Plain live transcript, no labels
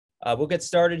We'll get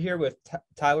started here with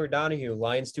Tyler Donahue,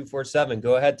 Lions 247.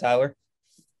 Go ahead, Tyler.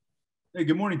 Hey,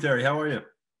 good morning, Terry. How are you?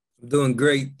 I'm doing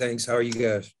great. Thanks. How are you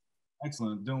guys?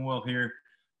 Excellent. Doing well here.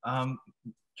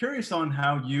 Curious on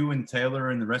how you and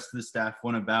Taylor and the rest of the staff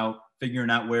went about figuring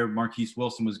out where Marquise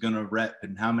Wilson was going to rep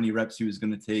and how many reps he was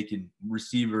going to take in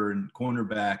receiver and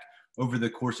cornerback over the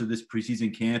course of this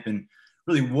preseason camp, and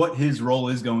really what his role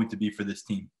is going to be for this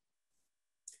team.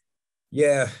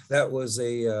 Yeah, that was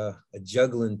a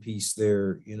juggling piece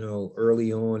there.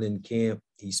 Early on in camp,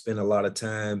 he spent a lot of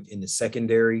time in the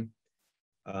secondary.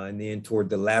 And then toward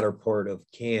the latter part of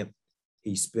camp,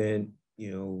 he spent,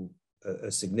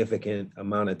 a significant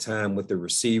amount of time with the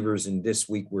receivers. And this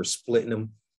week we're splitting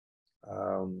them.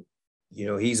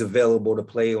 He's available to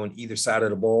play on either side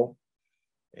of the ball.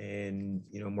 And,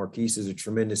 Marquise is a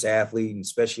tremendous athlete, and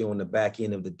especially on the back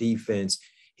end of the defense.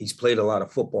 He's played a lot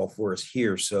of football for us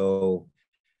here. So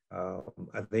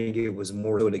I think it was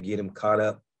more so to get him caught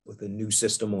up with a new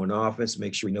system on offense,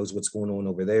 make sure he knows what's going on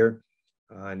over there.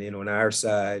 And then on our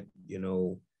side,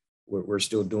 we're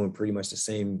still doing pretty much the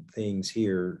same things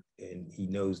here, and he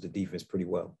knows the defense pretty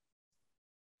well.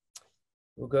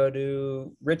 We'll go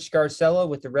to Rich Garcella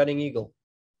with the Reading Eagle.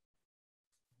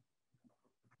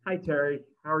 Hi, Terry.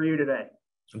 How are you today?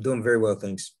 I'm doing very well,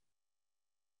 thanks.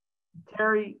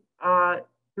 Terry,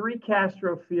 Three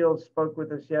Castro Fields spoke with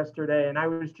us yesterday, and I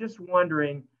was just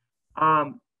wondering,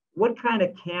 what kind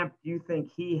of camp do you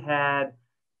think he had,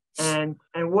 and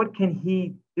what can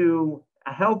he do,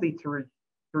 a healthy Tariq,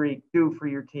 do for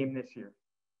your team this year?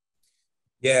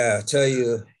 Yeah, I tell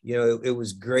you, it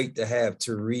was great to have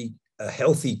Tariq, a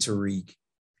healthy Tariq,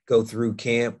 go through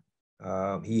camp.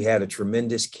 He had a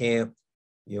tremendous camp.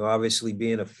 Obviously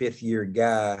being a fifth-year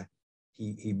guy,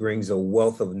 he brings a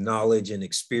wealth of knowledge and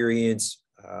experience.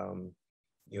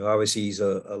 Obviously he's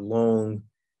a long,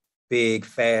 big,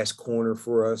 fast corner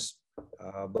for us.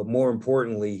 But more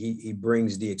importantly, he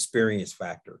brings the experience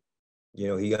factor.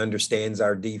 He understands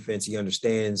our defense. He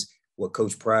understands what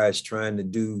Coach Pry is trying to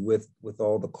do with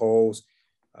all the calls.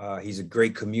 He's a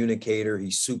great communicator.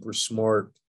 He's super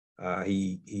smart.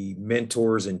 He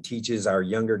mentors and teaches our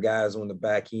younger guys on the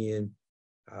back end.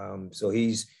 So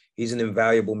he's an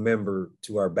invaluable member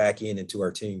to our back end and to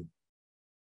our team.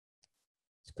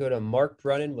 Let's go to Mark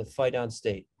Brennan with Fight On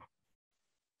State.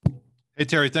 Hey,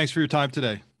 Terry, thanks for your time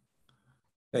today.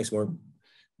 Thanks, Mark.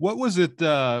 What was it?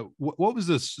 What was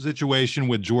the situation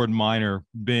with Jordan Minor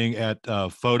being at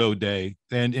photo day?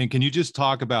 And can you just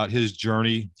talk about his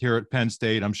journey here at Penn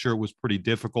State? I'm sure it was pretty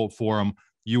difficult for him.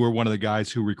 You were one of the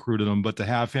guys who recruited him, but to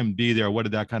have him be there, what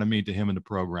did that kind of mean to him in the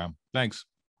program? Thanks.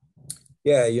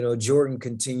 Yeah, Jordan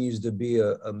continues to be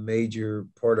a major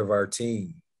part of our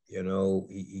team.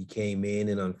 He came in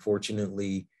and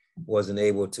unfortunately wasn't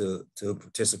able to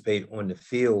participate on the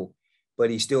field, but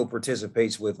he still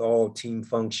participates with all team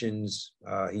functions.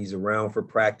 He's around for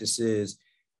practices.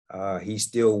 He's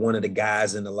still one of the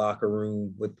guys in the locker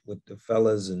room with the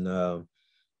fellas. And,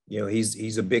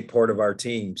 he's a big part of our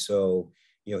team. So,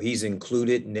 he's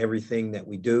included in everything that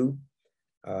we do.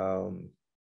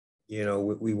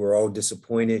 We were all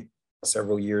disappointed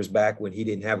several years back when he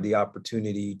didn't have the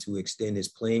opportunity to extend his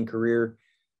playing career.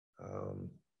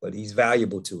 But he's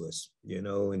valuable to us,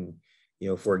 and,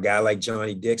 for a guy like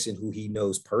Johnny Dixon, who he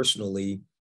knows personally,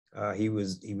 he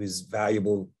was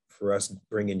valuable for us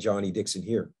bringing Johnny Dixon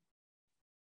here.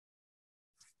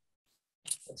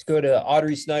 Let's go to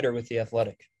Audrey Snyder with The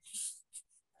Athletic.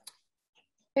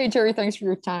 Hey, Terry, thanks for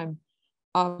your time.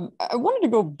 I wanted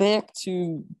to go back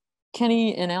to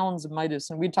Kenny and Alan Zamitis,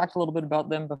 and we talked a little bit about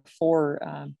them before,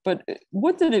 but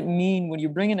what did it mean when you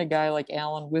bring in a guy like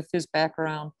Alan with his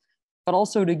background, but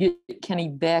also to get Kenny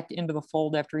back into the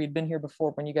fold after he'd been here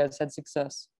before when you guys had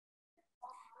success?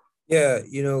 Yeah,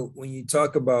 when you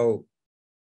talk about,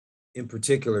 in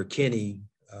particular, Kenny,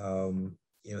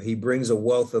 he brings a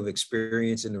wealth of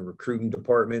experience in the recruiting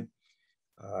department.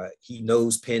 He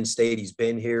knows Penn State. He's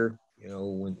been here.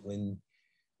 When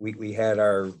we had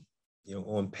our,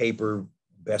 on paper,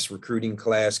 best recruiting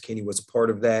class, Kenny was a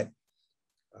part of that.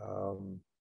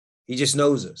 He just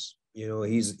knows us.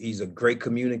 He's a great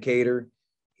communicator.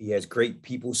 He has great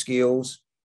people skills.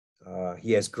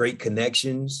 He has great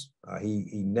connections.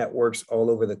 He networks all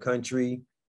over the country.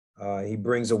 He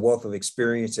brings a wealth of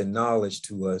experience and knowledge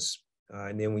to us.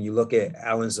 And then when you look at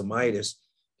Alan Zamitis,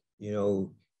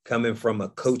 coming from a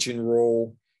coaching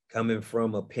role, coming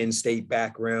from a Penn State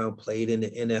background, played in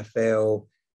the NFL,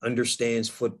 understands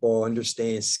football,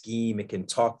 understands scheme, and can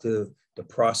talk to the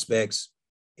prospects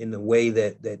in the way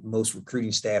that most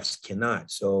recruiting staffs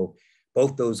cannot. So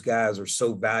both those guys are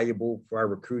so valuable for our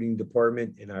recruiting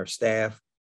department and our staff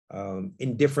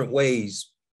in different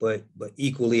ways, but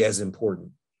equally as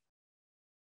important.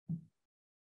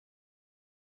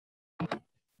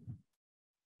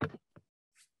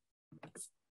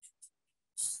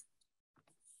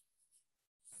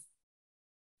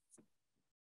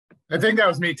 I think that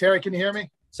was me. Terry, can you hear me?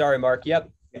 Sorry, Mark.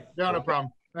 Yep. No, no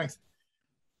problem. Thanks.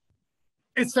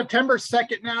 It's September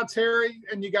 2nd now, Terry,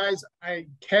 and you guys, I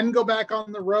can go back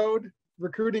on the road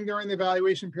recruiting during the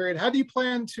evaluation period. How do you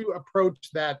plan to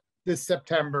approach that this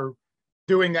September,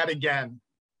 doing that again?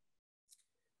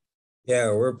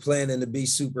 Yeah, we're planning to be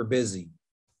super busy.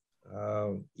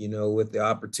 You know, with the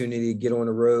opportunity to get on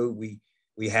the road,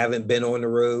 we haven't been on the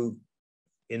road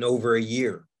in over a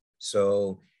year.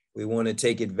 So we want to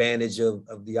take advantage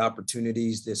of the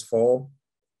opportunities this fall.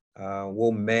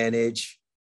 We'll manage,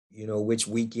 you know, which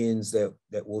weekends that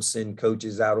we'll send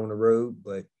coaches out on the road,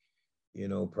 but, you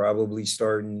know, probably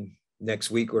starting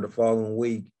next week or the following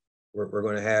week, we're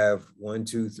going to have 1,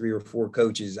 2, 3, or 4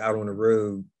 coaches out on the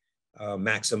road,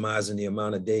 maximizing the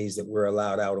amount of days that we're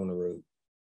allowed out on the road.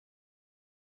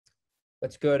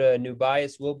 Let's go to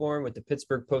Nubias Wilborn with the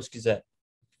Pittsburgh Post-Gazette.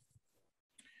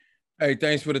 Hey,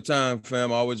 thanks for the time,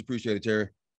 fam. I always appreciate it, Terry.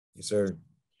 Yes, sir.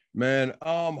 Man,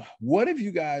 what have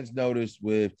you guys noticed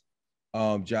with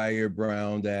Jair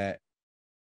Brown that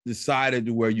decided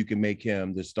to where you can make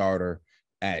him the starter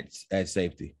at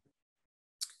safety?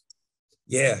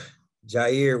 Yeah,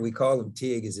 Jair, we call him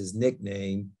Tig, is his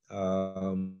nickname.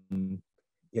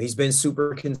 He's been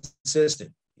super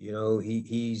consistent. You know,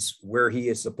 he's where he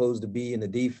is supposed to be in the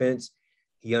defense.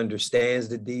 He understands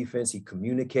the defense. He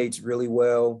communicates really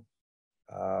well.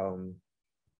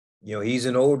 You know, he's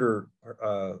an older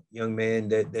young man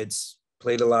that's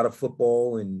played a lot of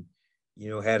football and, you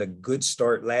know, had a good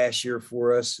start last year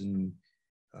for us. And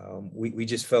we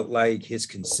just felt like his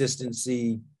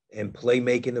consistency and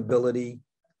playmaking ability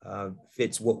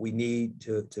fits what we need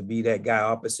to be that guy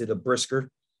opposite of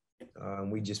Brisker.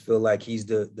 We just feel like he's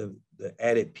the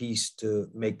added piece to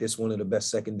make this one of the best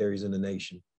secondaries in the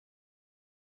nation.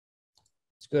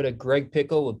 Let's go to Greg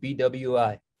Pickle with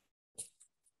BWI.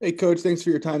 Hey, Coach, thanks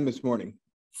for your time this morning.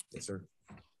 Yes, sir.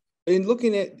 In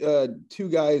looking at 2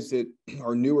 guys that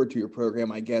are newer to your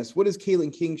program, I guess, what has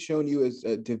Kalen King shown you as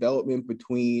a development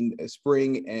between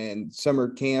spring and summer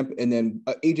camp? And then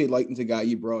AJ Lighton's a guy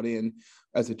you brought in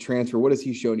as a transfer. What has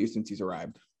he shown you since he's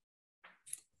arrived?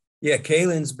 Yeah,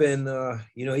 Kalen's been,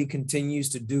 you know, he continues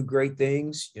to do great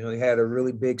things. You know, he had a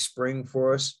really big spring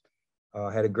for us.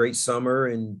 Had a great summer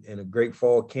and a great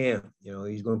fall camp. You know,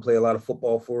 he's going to play a lot of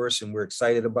football for us, and we're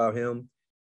excited about him.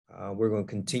 We're going to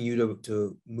continue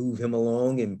to move him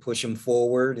along and push him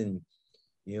forward and,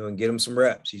 you know, and get him some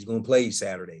reps. He's going to play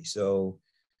Saturday. So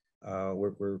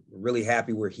we're really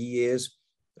happy where he is.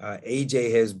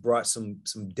 AJ has brought some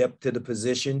depth to the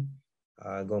position,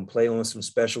 going to play on some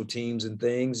special teams and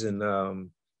things. And,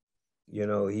 you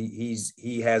know,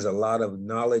 he has a lot of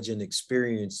knowledge and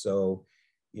experience. So,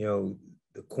 you know,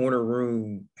 the corner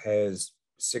room has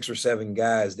 6 or 7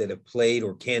 guys that have played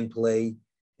or can play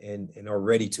and are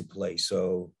ready to play.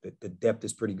 So the depth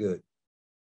is pretty good.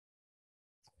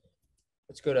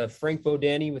 Let's go to Frank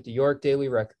Bodani with the York Daily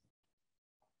Record.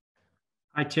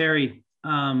 Hi, Terry.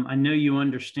 I know you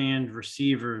understand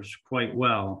receivers quite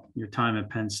well, your time at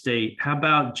Penn State. How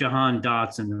about Jahan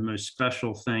Dotson, the most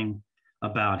special thing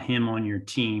about him on your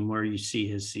team, where you see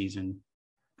his season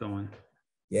going?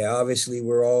 Yeah, obviously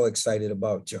we're all excited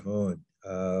about Jahan.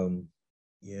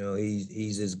 You know,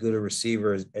 he's as good a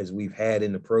receiver as we've had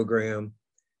in the program.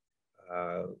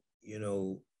 You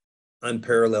know,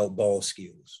 unparalleled ball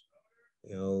skills.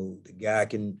 You know, the guy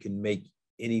can make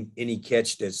any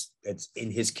catch that's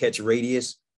in his catch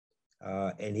radius,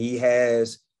 and he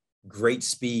has great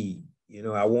speed. You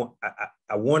know,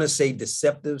 I want to say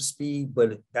deceptive speed,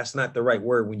 but that's not the right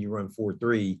word when you run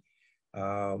 4.3.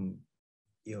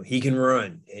 You know, he can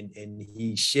run and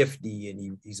he's shifty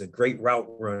and he's a great route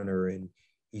runner, and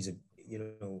he's a, you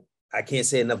know, I can't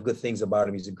say enough good things about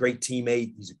him. He's a great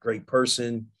teammate. He's a great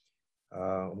person.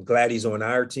 I'm glad he's on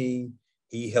our team.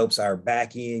 He helps our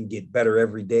back end get better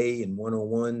every day in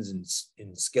one-on-ones and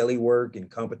in skelly work and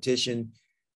competition.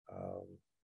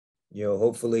 You know,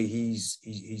 hopefully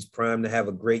he's primed to have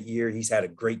a great year. He's had a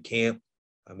great camp.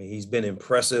 I mean, he's been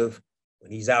impressive.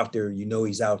 When he's out there, you know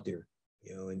he's out there,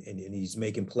 you know, and he's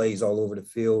making plays all over the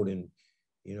field. And,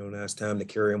 you know, now it's time to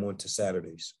carry him on to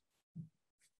Saturdays.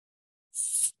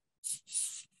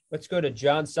 Let's go to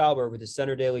John Sauber with the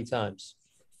Center Daily Times.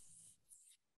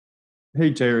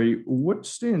 Hey, Terry, what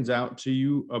stands out to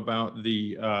you about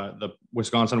the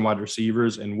Wisconsin wide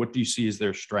receivers, and what do you see as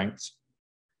their strengths?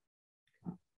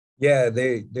 Yeah,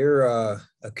 they're a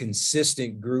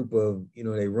consistent group of,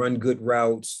 they run good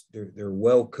routes. They're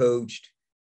well coached.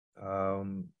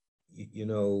 You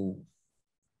know,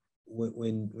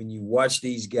 when you watch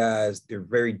these guys, they're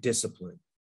very disciplined.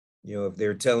 If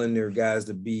they're telling their guys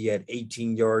to be at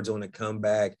 18 yards on a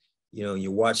comeback,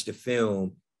 you watch the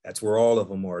film, that's where all of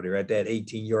them are. They're at that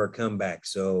 18-yard comeback.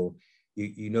 So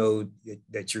you know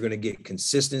that you're going to get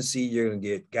consistency. You're going to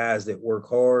get guys that work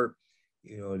hard.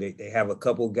 They have a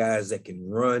couple guys that can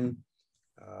run.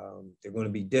 They're going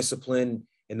to be disciplined.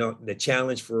 And the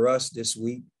challenge for us this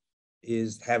week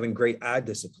is having great eye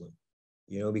discipline,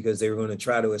 because they're going to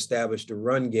try to establish the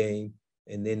run game,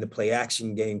 and then the play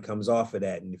action game comes off of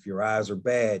that. And if your eyes are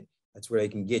bad, that's where they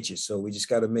can get you. So we just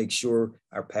got to make sure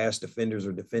our pass defenders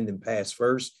are defending pass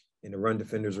first, and the run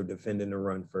defenders are defending the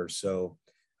run first. So,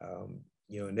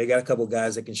 and they got a couple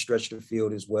guys that can stretch the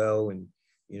field as well. And,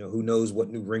 who knows what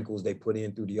new wrinkles they put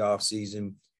in through the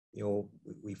offseason.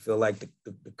 We feel like the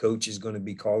coach is going to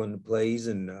be calling the plays,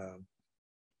 and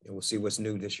we'll see what's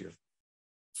new this year.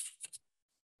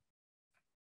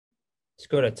 Let's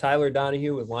go to Tyler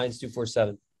Donahue with Lions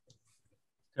 247.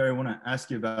 Terry, I want to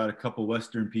ask you about a couple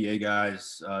Western PA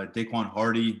guys. Daquan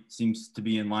Hardy seems to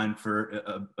be in line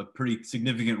for a pretty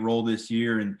significant role this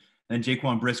year. And then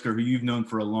Jaquan Brisker, who you've known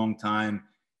for a long time,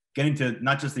 getting to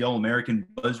not just the All-American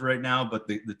buzz right now, but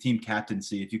the team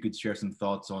captaincy. If you could share some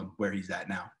thoughts on where he's at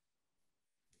now.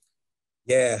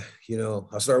 Yeah,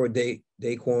 I'll start with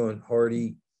Daquan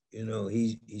Hardy.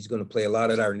 He's going to play a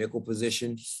lot at our nickel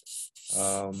position.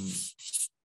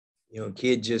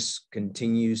 Kid just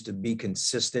continues to be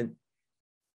consistent.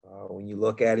 When you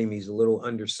look at him, he's a little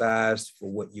undersized for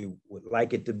what you would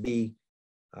like it to be.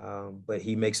 But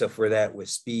he makes up for that with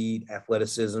speed,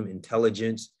 athleticism,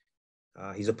 intelligence.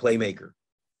 He's a playmaker.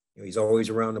 He's always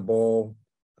around the ball.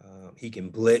 He can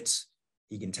blitz.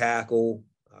 He can tackle.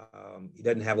 He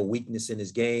doesn't have a weakness in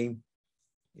his game.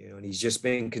 And he's just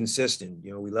been consistent.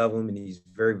 We love him, and he's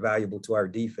very valuable to our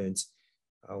defense.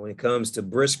 When it comes to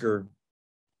Brisker,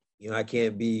 I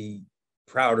can't be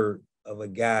prouder of a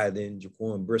guy than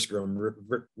Jaquan Brisker. I'm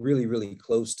really, really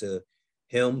close to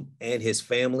him and his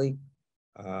family.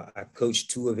 I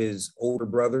coached two of his older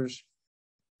brothers.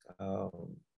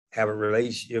 Have a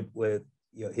relationship with,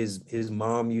 his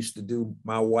mom used to do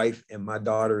my wife and my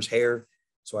daughter's hair.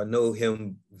 So I know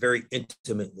him very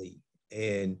intimately,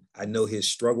 and I know his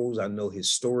struggles. I know his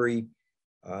story.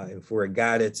 And for a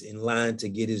guy that's in line to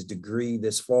get his degree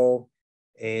this fall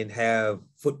and have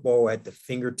football at the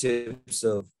fingertips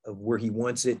of where he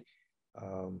wants it,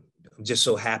 I'm just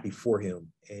so happy for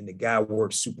him. And the guy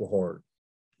works super hard.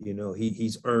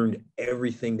 He's earned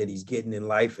everything that he's getting in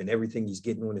life and everything he's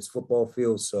getting on his football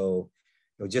field. So,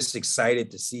 just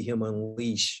excited to see him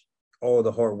unleash all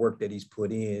the hard work that he's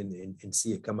put in and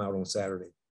see it come out on Saturday.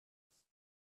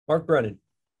 Mark Brennan.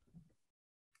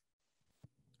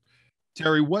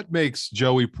 Terry, what makes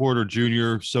Joey Porter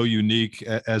Jr. so unique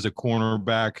as a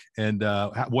cornerback, and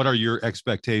what are your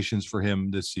expectations for him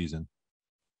this season?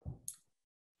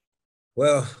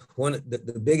 Well, one of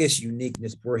the biggest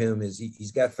uniqueness for him is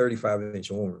he's got 35-inch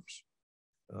arms.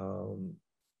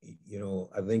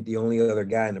 I think the only other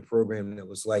guy in the program that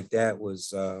was like that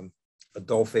was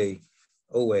Adolphe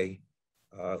Owe,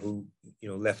 who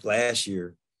left last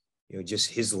year.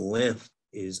 Just his length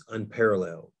is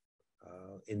unparalleled.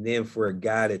 And then for a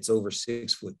guy that's over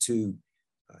 6'2",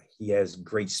 he has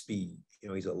great speed.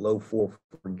 He's a low 4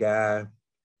 guy.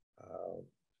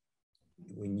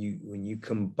 When you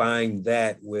combine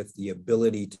that with the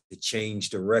ability to change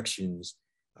directions,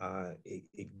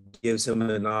 it gives him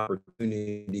an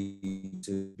opportunity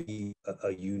to be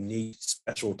a unique,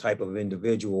 special type of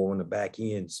individual on the back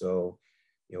end. So,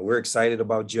 we're excited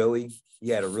about Joey. He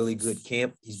had a really good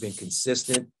camp. He's been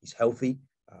consistent. He's healthy.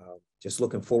 Just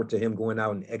looking forward to him going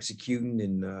out and executing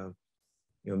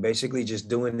and, basically just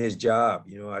doing his job.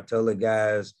 I tell the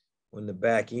guys on the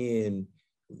back end,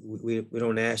 we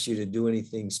don't ask you to do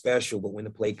anything special, but when the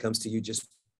play comes to you, just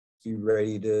be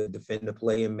ready to defend the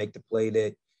play and make the play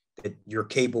that you're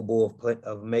capable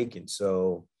of making.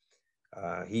 So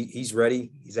he's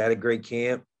ready. He's at a great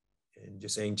camp, and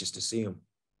just anxious to see him.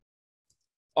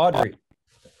 Audrey.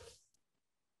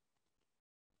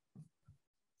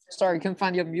 Sorry, couldn't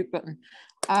find the other mute button.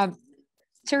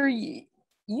 Terry,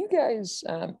 you guys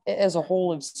as a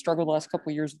whole have struggled the last couple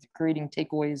of years with creating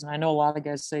takeaways. And I know a lot of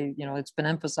guys say, it's been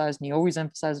emphasized and you always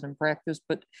emphasize it in practice,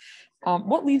 but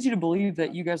what leads you to believe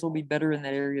that you guys will be better in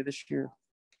that area this year?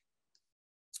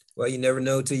 Well, you never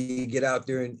know till you get out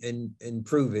there and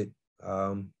prove it.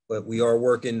 But we are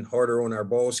working harder on our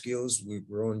ball skills.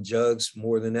 We're on jugs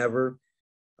more than ever.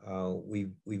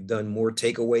 We've done more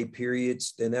takeaway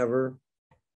periods than ever.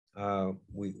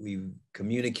 We've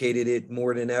communicated it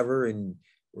more than ever, and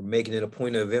we're making it a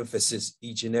point of emphasis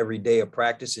each and every day of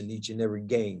practice and each and every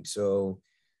game. So,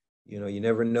 you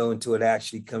never know until it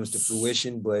actually comes to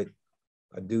fruition, but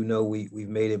I do know we've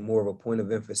made it more of a point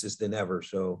of emphasis than ever.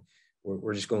 So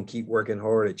we're just going to keep working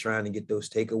hard at trying to get those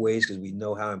takeaways, because we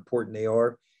know how important they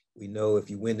are. We know if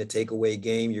you win the takeaway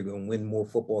game, you're going to win more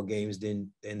football games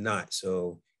than not.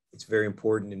 So it's very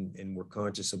important, and we're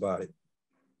conscious about it.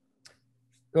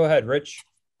 Go ahead, Rich.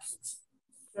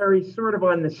 Terry, sort of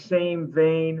on the same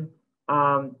vein,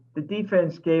 the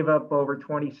defense gave up over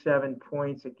 27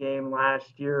 points a game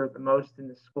last year, the most in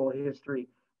the school history.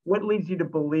 What leads you to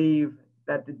believe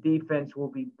that the defense will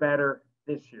be better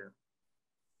this year?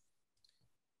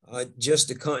 Just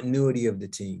the continuity of the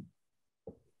team.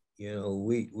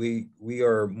 We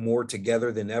are more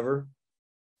together than ever.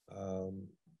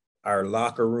 Our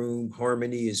locker room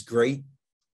harmony is great.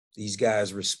 These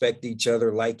guys respect each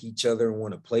other, like each other, and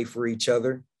want to play for each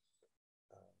other.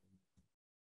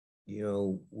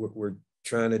 We're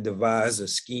trying to devise a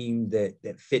scheme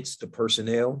that fits the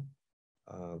personnel.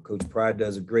 Coach Pride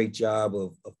does a great job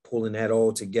of pulling that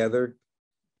all together.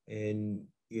 And,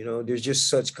 there's just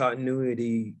such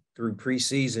continuity through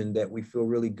preseason that we feel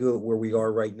really good where we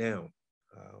are right now.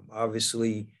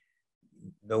 Obviously,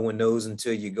 no one knows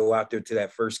until you go out there to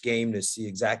that first game to see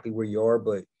exactly where you are,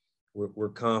 but we're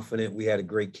confident. We had a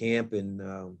great camp,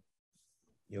 and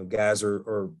guys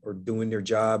are doing their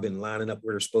job and lining up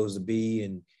where they're supposed to be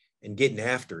and getting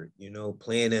after it.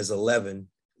 Playing as 11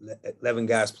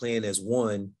 guys playing as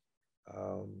one.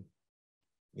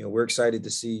 We're excited to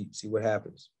see what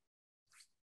happens.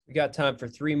 We got time for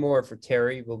 3 more for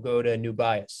Terry. We'll go to New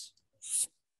Bias.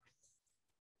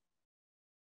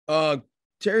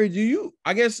 Terry, do you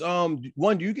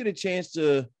get a chance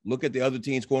to look at the other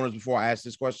team's corners before I ask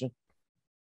this question?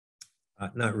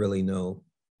 Not really, no.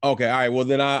 Okay, all right. Well,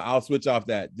 then I'll switch off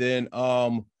that. Then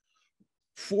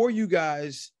for you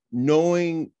guys,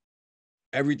 knowing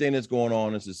everything that's going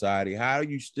on in society, how are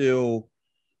you still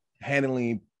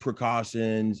handling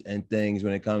precautions and things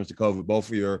when it comes to COVID, both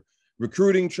for your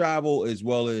recruiting travel as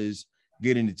well as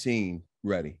getting the team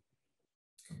ready?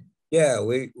 Yeah,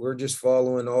 we're just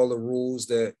following all the rules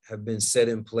that have been set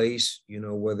in place,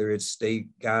 whether it's state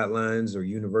guidelines or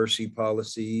university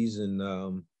policies,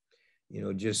 and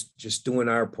just doing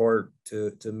our part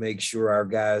to make sure our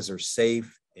guys are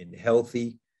safe and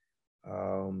healthy.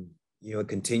 It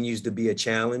continues to be a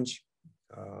challenge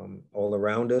all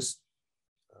around us.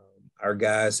 Our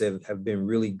guys have been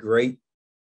really great.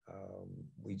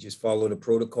 We just follow the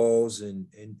protocols and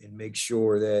make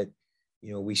sure that,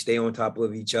 we stay on top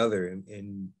of each other and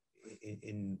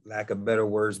in lack of better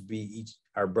words, be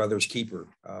our brother's keeper,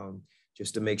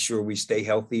 just to make sure we stay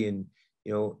healthy. And,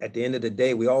 at the end of the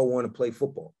day, we all want to play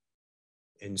football.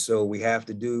 And so we have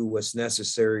to do what's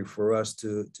necessary for us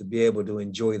to be able to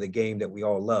enjoy the game that we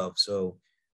all love. So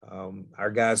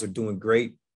our guys are doing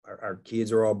great. Our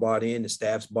kids are all bought in. The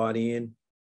staff's bought in.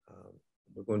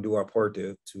 We're going to do our part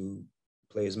to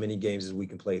play as many games as we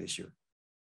can play this year.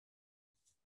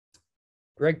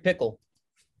 Greg Pickle.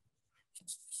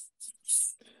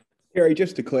 Harry,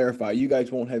 just to clarify, you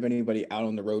guys won't have anybody out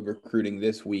on the road recruiting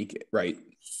this week, right?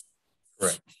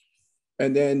 Correct.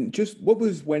 And then just what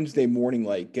was Wednesday morning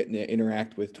like, getting to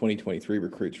interact with 2023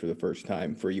 recruits for the first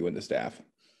time for you and the staff?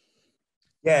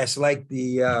 Yeah, it's like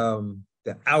the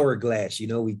hourglass,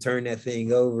 we turn that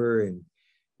thing over, and,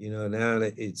 now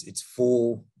that it's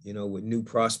full, with new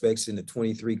prospects in the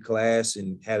 23 class,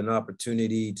 and had an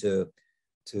opportunity to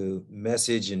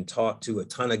message and talk to a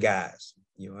ton of guys.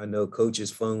 I know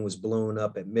Coach's phone was blowing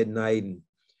up at midnight, and,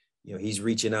 he's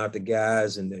reaching out to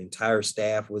guys, and the entire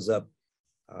staff was up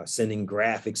sending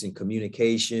graphics and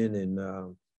communication.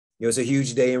 And, it's a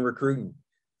huge day in recruiting.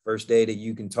 First day that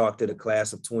you can talk to the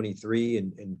class of 23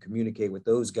 and communicate with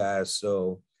those guys.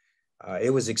 So it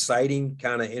was exciting,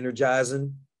 kind of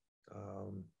energizing.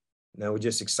 Now we're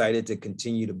just excited to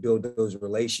continue to build those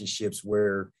relationships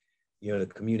where, the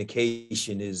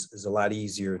communication is a lot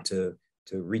easier to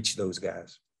reach those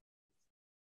guys.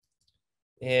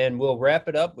 And we'll wrap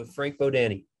it up with Frank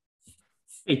Bodani.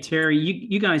 Hey, Terry,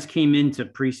 you guys came into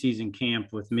preseason camp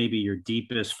with maybe your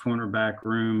deepest cornerback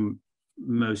room,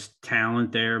 most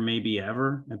talent there maybe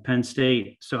ever at Penn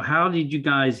State. So how did you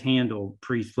guys handle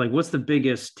what's the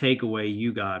biggest takeaway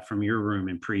you got from your room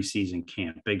in preseason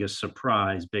camp? Biggest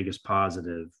surprise, biggest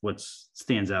positive? What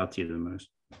stands out to you the most?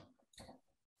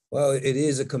 Well, it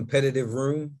is a competitive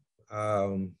room.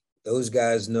 Those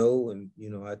guys know, and,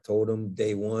 I told them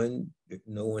day one,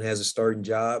 no one has a starting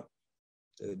job.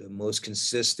 The most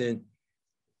consistent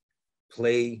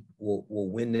play will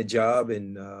win the job.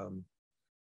 And,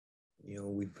 you know,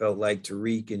 we felt like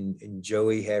Tariq and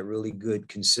Joey had really good,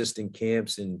 consistent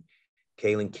camps, and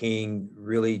Kalen King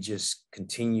really just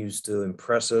continues to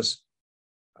impress us.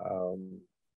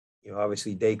 You know,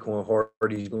 obviously Daquan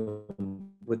Hardy's going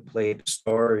to play at the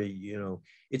star. You know,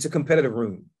 it's a competitive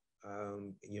room.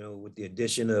 You know, with the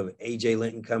addition of AJ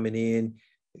Linton coming in,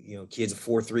 you know, kid's a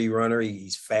 4.3 runner.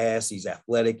 He's fast, he's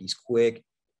athletic, he's quick.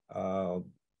 You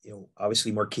know,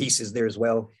 obviously Marquise is there as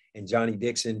well, and Johnny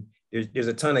Dixon. There's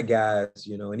a ton of guys,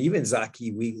 you know, and even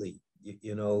Zaki Wheatley,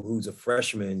 you know, who's a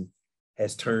freshman,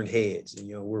 has turned heads. And,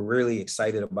 you know, we're really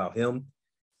excited about him.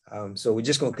 So we're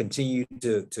just going to continue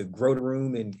to grow the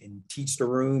room and teach the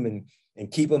room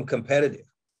and keep them competitive,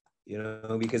 you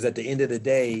know, because at the end of the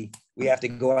day, we have to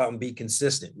go out and be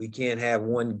consistent. We can't have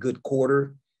one good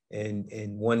quarter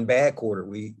and one bad quarter.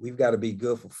 We've got to be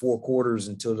good for 4 quarters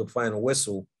until the final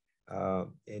whistle.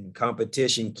 And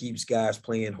competition keeps guys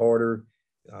playing harder.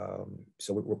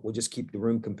 So we'll just keep the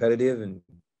room competitive, and,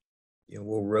 you know,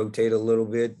 we'll rotate a little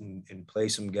bit and play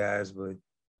some guys, but,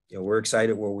 you know, we're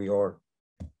excited where we are.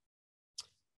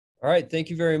 All right. Thank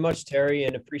you very much, Terry,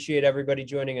 and appreciate everybody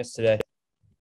joining us today.